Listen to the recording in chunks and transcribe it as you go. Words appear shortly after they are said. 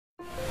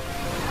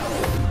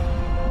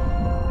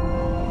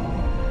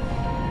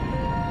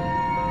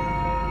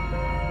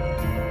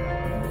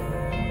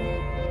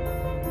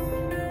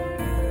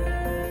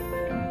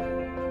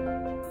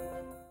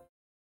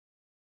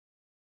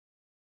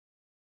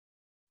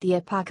The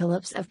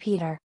Apocalypse of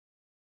Peter.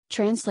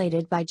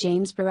 Translated by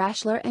James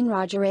Barashler and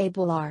Roger A.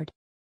 Bullard.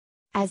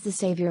 As the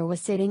Savior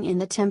was sitting in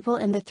the temple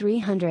in the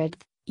 300th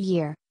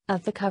year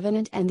of the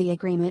covenant and the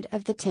agreement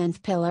of the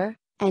 10th pillar,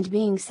 and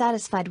being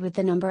satisfied with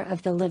the number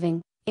of the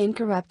living,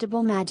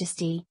 incorruptible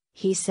majesty,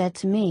 he said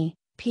to me,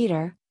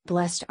 Peter,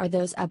 blessed are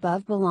those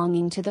above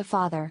belonging to the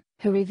Father,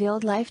 who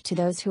revealed life to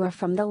those who are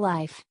from the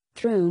life,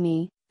 through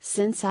me,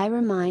 since I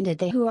reminded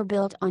they who are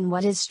built on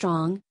what is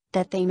strong,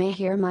 that they may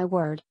hear my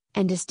word,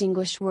 and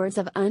distinguish words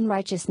of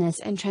unrighteousness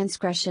and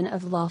transgression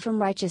of law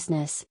from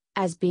righteousness,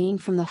 as being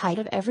from the height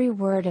of every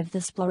word of the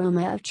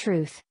spleroma of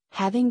truth,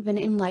 having been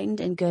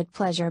enlightened in good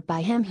pleasure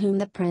by him whom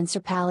the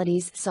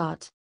principalities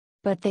sought.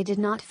 But they did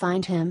not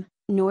find him,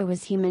 nor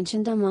was he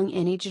mentioned among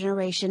any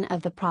generation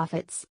of the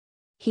prophets.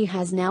 He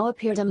has now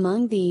appeared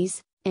among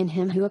these, in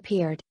him who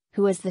appeared,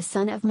 who is the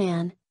Son of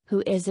Man,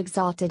 who is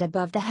exalted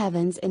above the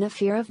heavens in a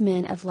fear of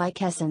men of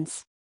like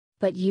essence.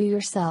 But you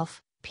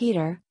yourself,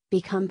 Peter,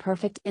 become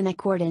perfect in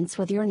accordance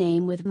with your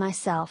name with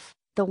myself,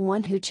 the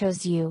one who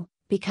chose you,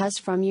 because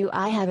from you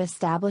I have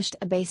established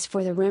a base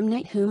for the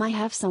remnant whom I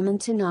have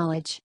summoned to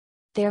knowledge.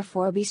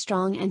 Therefore be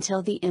strong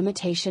until the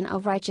imitation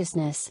of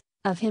righteousness,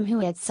 of him who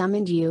had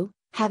summoned you,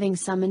 having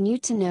summoned you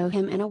to know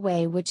him in a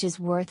way which is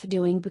worth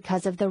doing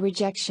because of the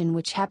rejection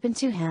which happened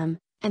to him,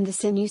 and the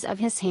sinews of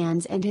his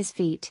hands and his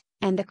feet,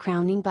 and the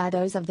crowning by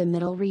those of the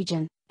middle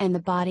region, and the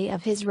body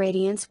of his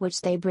radiance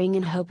which they bring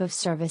in hope of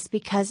service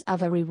because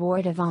of a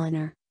reward of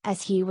honor,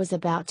 as he was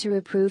about to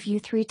reprove you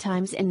 3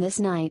 times in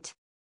this night.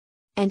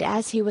 And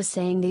as he was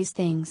saying these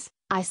things,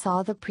 I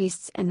saw the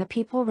priests and the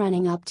people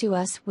running up to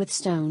us with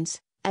stones,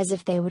 as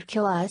if they would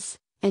kill us,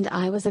 and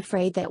I was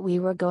afraid that we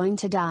were going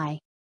to die.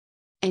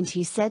 And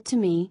he said to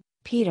me,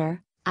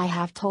 Peter, I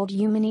have told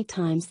you many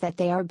times that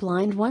they are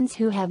blind ones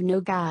who have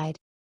no guide.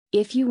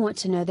 If you want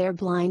to know their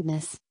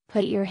blindness,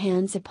 put your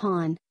hands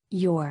upon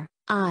your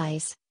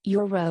eyes,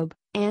 your robe,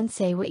 and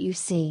say what you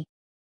see.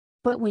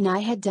 But when I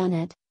had done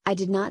it, I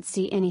did not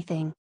see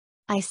anything.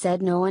 I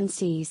said, no one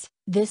sees,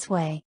 this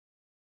way.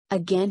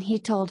 Again he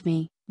told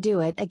me, do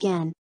it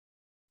again.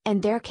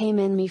 And there came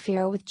in me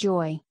fear with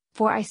joy,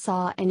 for I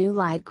saw a new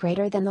light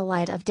greater than the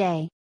light of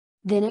day.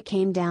 Then it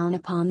came down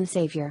upon the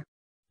Savior.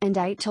 And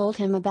I told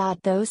him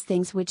about those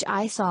things which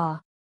I saw.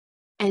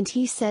 And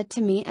he said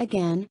to me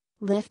again,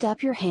 lift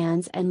up your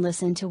hands and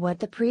listen to what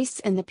the priests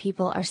and the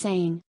people are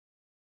saying.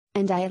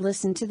 And I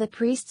listened to the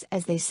priests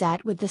as they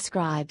sat with the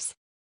scribes.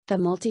 The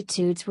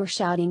multitudes were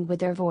shouting with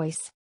their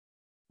voice.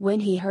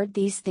 When he heard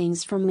these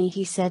things from me,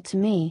 he said to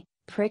me,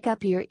 prick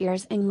up your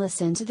ears and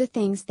listen to the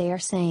things they are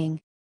saying.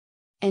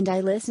 And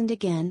I listened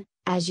again,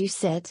 as you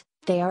sit,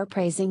 they are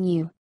praising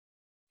you.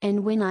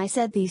 And when I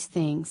said these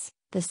things,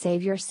 the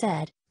Savior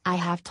said, I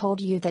have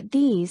told you that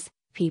these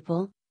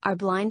people are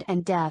blind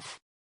and deaf.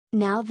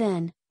 Now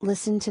then,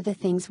 listen to the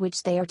things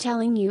which they are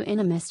telling you in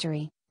a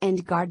mystery,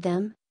 and guard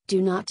them,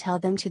 do not tell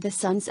them to the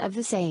sons of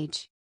this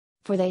age.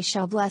 For they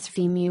shall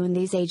blaspheme you in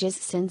these ages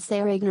since they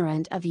are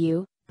ignorant of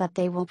you, but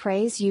they will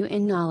praise you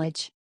in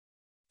knowledge.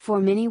 For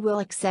many will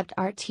accept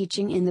our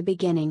teaching in the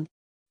beginning.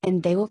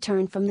 And they will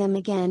turn from them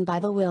again by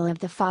the will of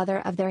the father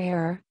of their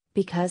error,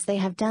 because they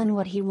have done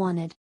what he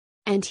wanted.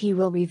 And he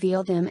will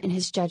reveal them in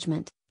his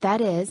judgment,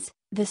 that is,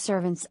 the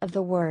servants of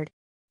the word.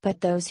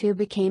 But those who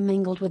became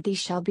mingled with these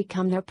shall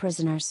become their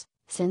prisoners,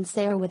 since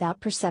they are without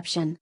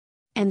perception.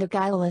 And the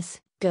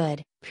guileless,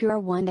 good, pure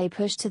one they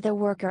push to the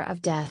worker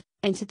of death,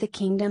 into the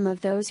kingdom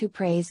of those who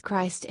praise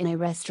Christ in a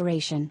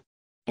restoration.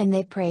 And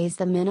they praise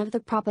the men of the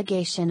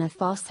propagation of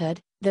falsehood,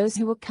 those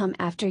who will come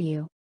after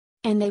you.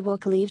 And they will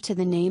cleave to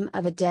the name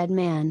of a dead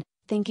man,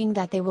 thinking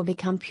that they will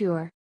become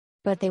pure.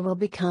 But they will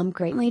become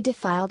greatly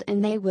defiled,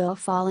 and they will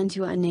fall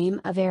into a name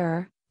of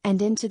error,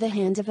 and into the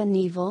hands of an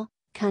evil,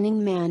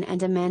 cunning man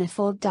and a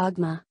manifold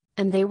dogma,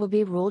 and they will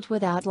be ruled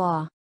without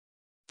law.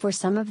 For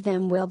some of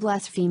them will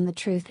blaspheme the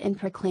truth and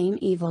proclaim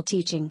evil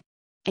teaching.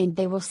 And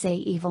they will say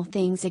evil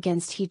things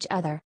against each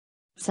other.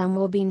 Some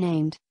will be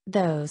named,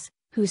 those,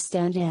 who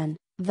stand in,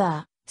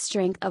 the,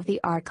 strength of the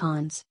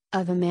archons,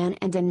 of a man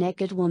and a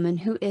naked woman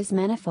who is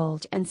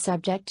manifold and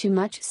subject to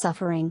much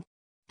suffering.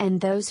 And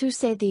those who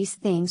say these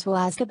things will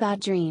ask about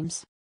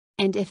dreams.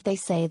 And if they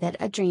say that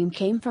a dream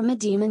came from a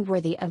demon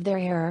worthy of their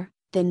error,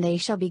 then they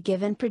shall be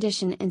given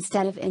perdition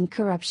instead of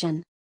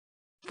incorruption.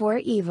 For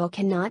evil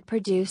cannot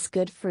produce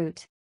good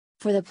fruit.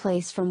 For the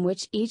place from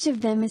which each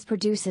of them is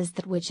produces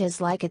that which is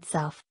like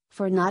itself,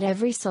 for not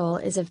every soul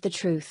is of the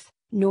truth,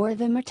 nor of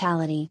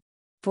immortality.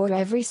 For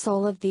every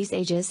soul of these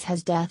ages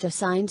has death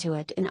assigned to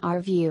it in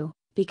our view,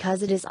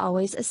 because it is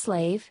always a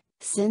slave,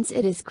 since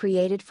it is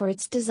created for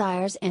its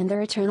desires and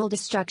their eternal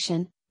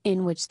destruction,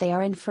 in which they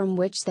are and from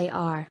which they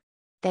are.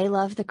 They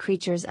love the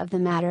creatures of the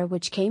matter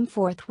which came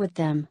forth with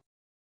them.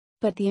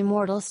 But the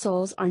immortal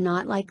souls are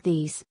not like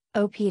these,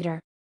 O Peter.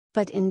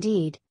 But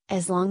indeed,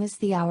 as long as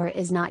the hour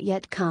is not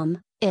yet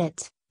come,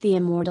 it, the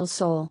immortal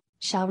soul,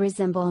 shall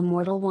resemble a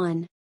mortal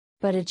one.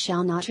 But it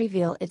shall not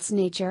reveal its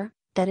nature,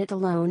 that it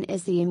alone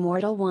is the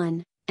immortal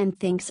one, and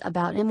thinks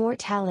about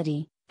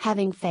immortality,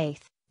 having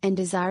faith, and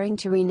desiring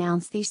to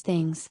renounce these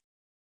things.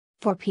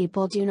 For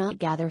people do not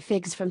gather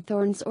figs from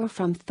thorns or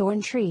from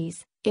thorn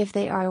trees, if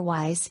they are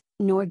wise,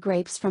 nor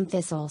grapes from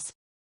thistles.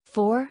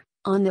 For,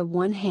 on the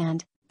one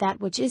hand, that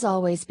which is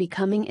always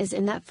becoming is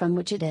in that from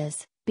which it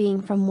is,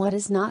 being from what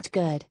is not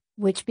good,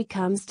 which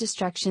becomes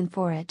destruction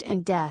for it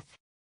and death.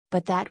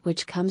 But that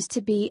which comes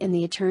to be in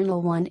the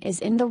Eternal One is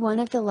in the one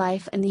of the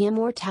life and the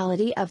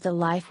immortality of the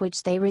life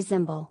which they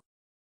resemble.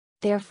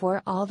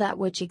 Therefore all that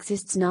which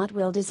exists not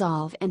will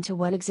dissolve into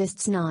what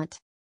exists not.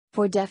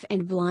 For deaf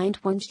and blind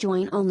ones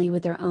join only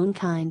with their own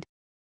kind.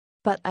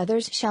 But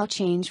others shall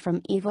change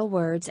from evil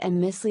words and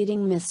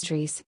misleading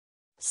mysteries.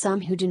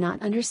 Some who do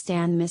not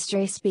understand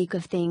mystery speak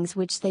of things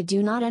which they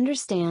do not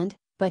understand,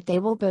 but they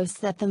will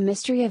boast that the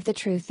mystery of the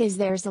truth is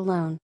theirs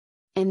alone.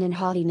 And in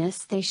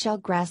haughtiness they shall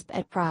grasp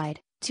at pride,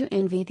 to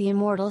envy the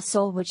immortal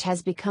soul which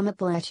has become a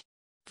blemish.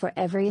 For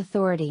every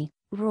authority,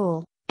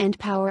 rule, and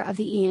power of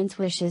the eons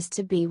wishes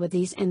to be with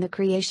these in the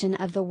creation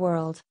of the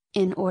world,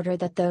 in order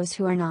that those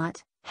who are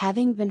not,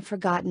 having been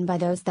forgotten by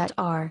those that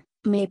are,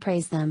 may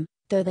praise them,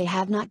 though they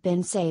have not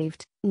been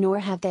saved, nor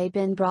have they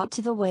been brought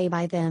to the way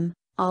by them,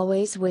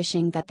 always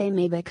wishing that they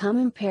may become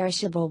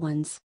imperishable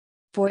ones.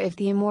 For if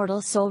the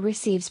immortal soul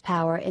receives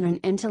power in an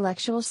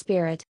intellectual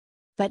spirit,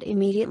 but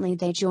immediately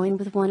they join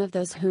with one of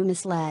those who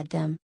misled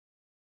them.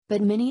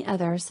 But many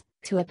others,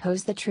 to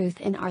oppose the truth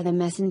and are the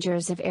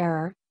messengers of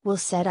error, will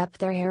set up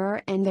their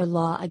error and their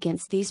law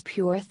against these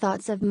pure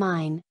thoughts of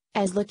mine,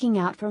 as looking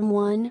out from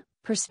one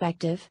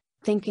perspective,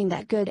 thinking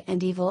that good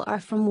and evil are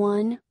from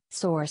one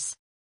source.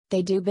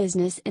 They do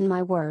business in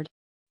my word.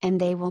 And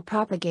they will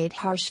propagate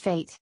harsh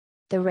fate.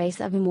 The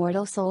race of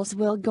immortal souls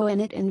will go in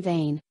it in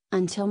vain,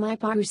 until my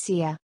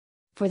parousia.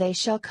 For they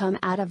shall come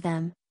out of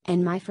them,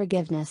 and my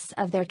forgiveness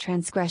of their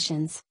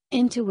transgressions,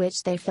 into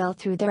which they fell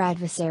through their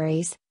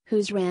adversaries,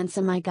 whose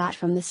ransom I got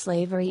from the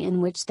slavery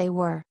in which they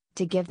were,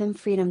 to give them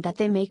freedom that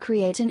they may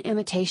create an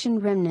imitation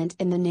remnant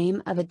in the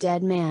name of a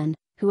dead man,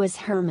 who is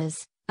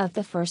Hermes, of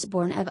the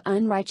firstborn of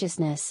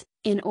unrighteousness,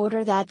 in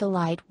order that the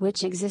light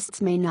which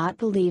exists may not be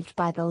believed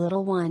by the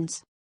little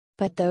ones.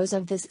 But those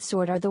of this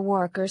sort are the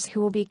workers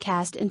who will be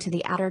cast into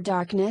the outer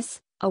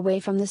darkness, away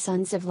from the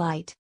sons of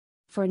light.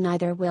 For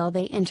neither will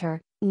they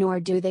enter, nor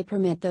do they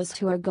permit those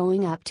who are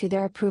going up to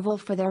their approval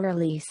for their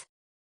release.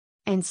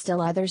 And still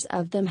others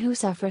of them who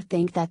suffer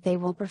think that they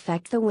will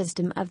perfect the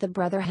wisdom of the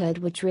brotherhood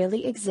which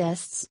really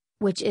exists,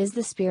 which is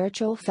the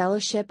spiritual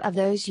fellowship of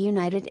those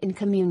united in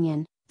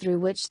communion, through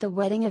which the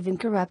wedding of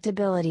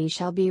incorruptibility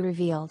shall be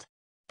revealed.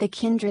 The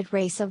kindred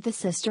race of the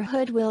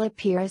sisterhood will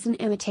appear as an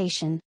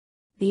imitation.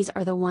 These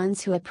are the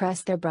ones who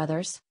oppress their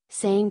brothers,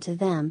 saying to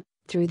them,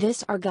 "Through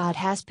this our God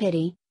has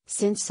pity,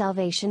 since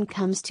salvation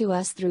comes to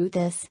us through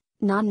this,"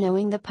 not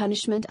knowing the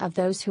punishment of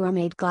those who are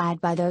made glad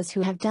by those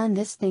who have done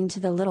this thing to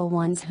the little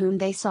ones whom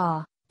they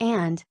saw,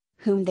 and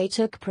whom they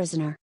took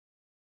prisoner.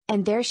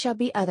 And there shall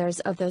be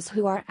others of those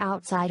who are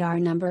outside our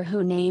number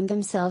who name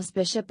themselves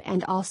bishop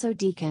and also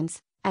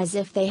deacons, as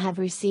if they have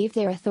received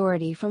their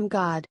authority from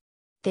God.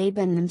 They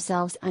bend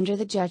themselves under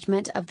the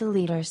judgment of the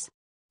leaders.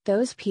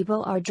 Those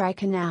people are dry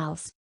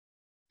canals.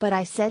 But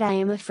I said, I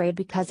am afraid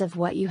because of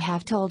what you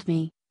have told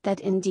me, that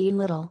indeed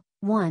little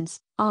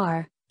ones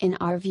are, in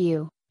our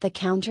view, the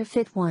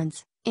counterfeit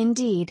ones,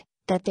 indeed,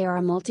 that there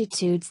are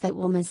multitudes that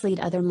will mislead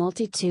other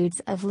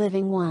multitudes of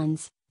living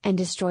ones, and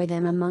destroy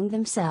them among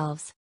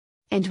themselves.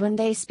 And when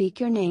they speak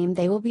your name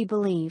they will be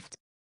believed.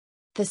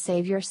 The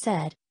Savior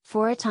said,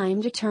 for a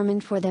time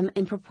determined for them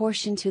in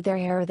proportion to their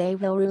error they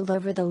will rule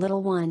over the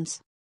little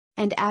ones.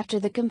 And after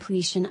the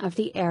completion of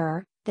the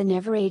error, the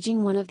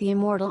never-aging one of the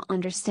immortal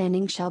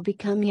understanding shall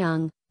become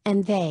young,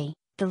 and they,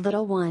 the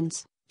little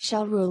ones,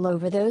 shall rule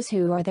over those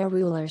who are their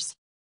rulers.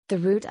 The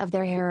root of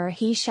their error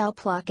he shall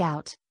pluck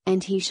out,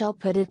 and he shall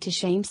put it to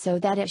shame so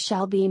that it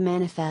shall be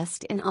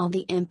manifest in all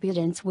the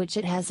impudence which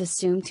it has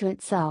assumed to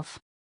itself.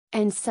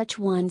 And such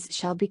ones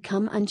shall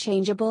become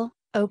unchangeable,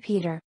 O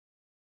Peter.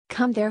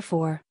 Come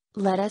therefore,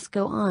 let us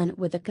go on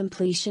with the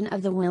completion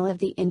of the will of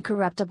the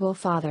incorruptible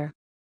Father.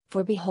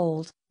 For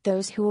behold,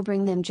 those who will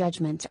bring them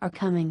judgment are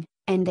coming,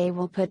 and they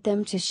will put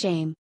them to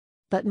shame.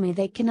 But me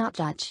they cannot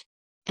touch.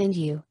 And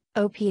you,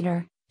 O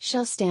Peter,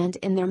 shall stand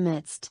in their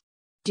midst.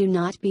 Do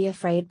not be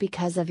afraid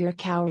because of your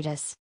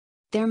cowardice.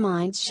 Their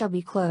minds shall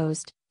be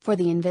closed, for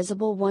the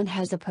invisible one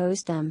has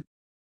opposed them.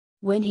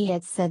 When he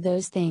had said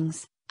those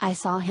things, I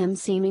saw him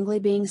seemingly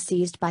being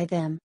seized by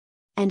them.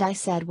 And I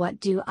said, what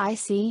do I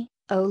see,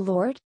 O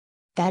Lord?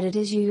 That it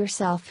is you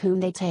yourself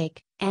whom they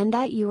take, and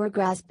that you are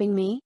grasping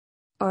me?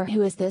 Or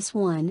who is this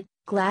one,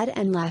 glad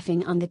and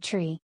laughing on the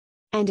tree?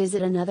 And is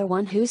it another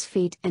one whose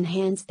feet and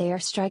hands they are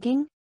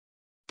striking?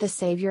 The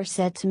Savior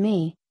said to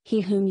me,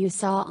 he whom you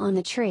saw on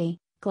the tree,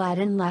 glad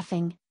and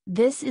laughing,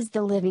 this is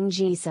the living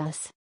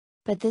Jesus.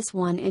 But this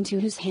one into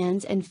whose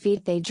hands and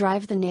feet they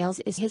drive the nails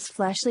is his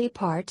fleshly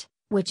part,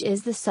 which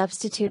is the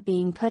substitute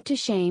being put to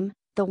shame,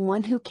 the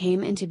one who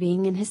came into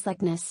being in his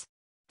likeness.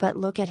 But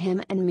look at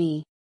him and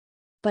me.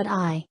 But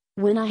I,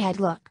 when I had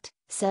looked,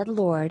 said,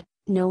 Lord,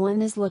 no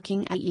one is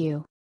looking at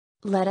you.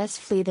 Let us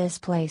flee this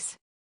place.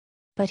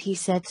 But he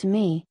said to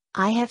me,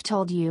 I have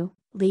told you,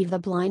 leave the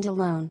blind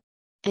alone.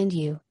 And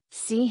you,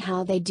 see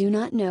how they do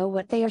not know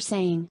what they are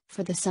saying.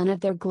 For the Son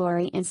of their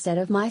glory instead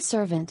of my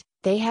servant,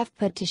 they have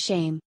put to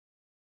shame.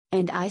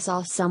 And I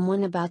saw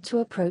someone about to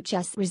approach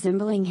us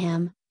resembling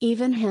him,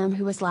 even him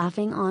who was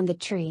laughing on the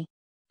tree.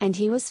 And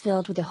he was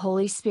filled with the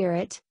Holy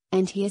Spirit,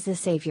 and he is the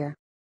Savior.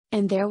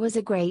 And there was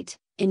a great,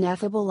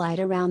 ineffable light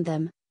around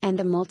them, and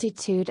the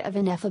multitude of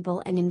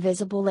ineffable and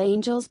invisible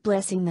angels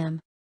blessing them.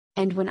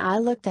 And when I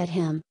looked at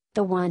him,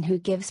 the one who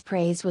gives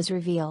praise was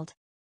revealed.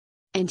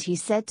 And he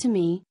said to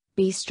me,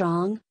 Be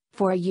strong,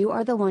 for you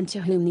are the one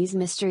to whom these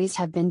mysteries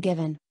have been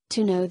given,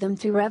 to know them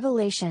through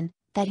revelation,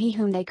 that he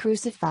whom they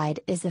crucified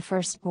is the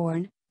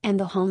firstborn, and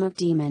the home of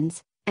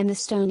demons, and the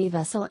stony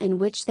vessel in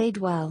which they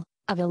dwell,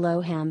 of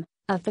Elohim,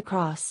 of the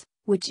cross,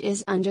 which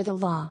is under the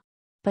law.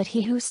 But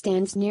he who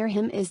stands near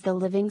him is the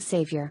living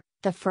Savior,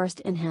 the first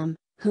in him,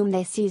 whom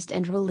they seized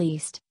and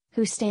released,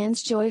 who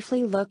stands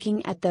joyfully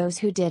looking at those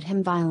who did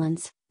him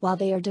violence, while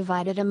they are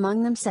divided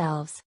among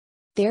themselves.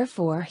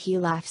 Therefore he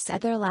laughs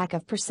at their lack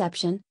of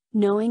perception,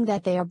 knowing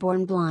that they are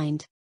born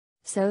blind.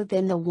 So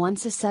then the one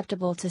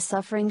susceptible to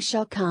suffering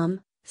shall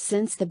come,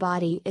 since the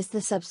body is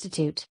the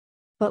substitute.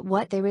 But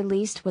what they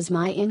released was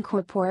my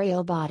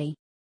incorporeal body.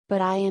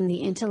 But I am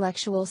the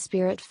intellectual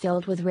spirit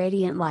filled with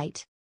radiant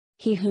light.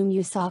 He whom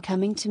you saw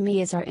coming to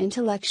me is our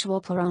intellectual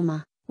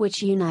pleroma,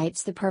 which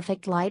unites the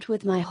perfect light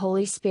with my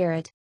Holy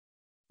Spirit.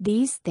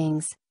 These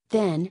things,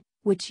 then,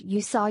 which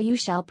you saw you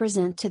shall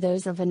present to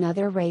those of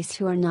another race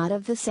who are not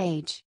of this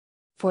age.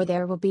 For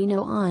there will be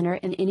no honor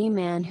in any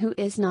man who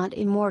is not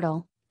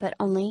immortal, but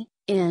only,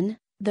 in,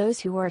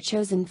 those who are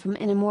chosen from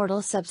an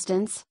immortal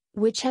substance,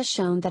 which has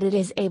shown that it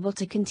is able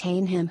to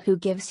contain him who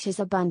gives his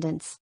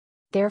abundance.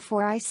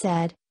 Therefore I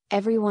said,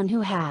 everyone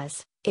who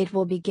has, it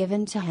will be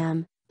given to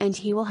him, and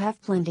he will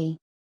have plenty.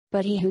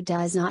 But he who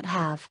does not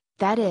have,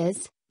 that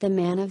is, the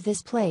man of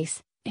this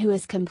place, who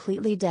is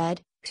completely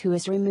dead, who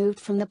is removed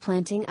from the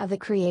planting of the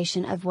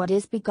creation of what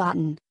is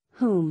begotten,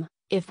 whom,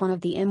 if one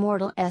of the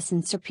immortal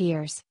essence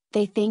appears,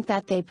 they think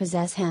that they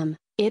possess him,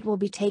 it will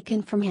be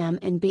taken from him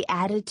and be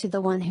added to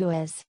the one who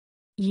is.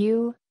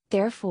 You,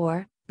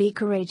 therefore, be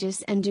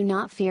courageous and do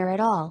not fear at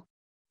all.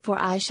 For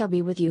I shall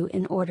be with you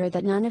in order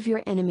that none of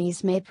your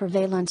enemies may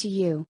prevail unto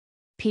you.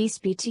 Peace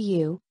be to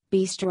you,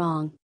 be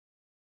strong.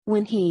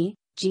 When he,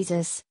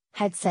 Jesus,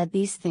 had said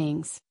these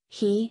things,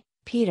 he,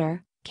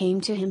 Peter,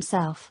 came to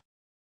himself,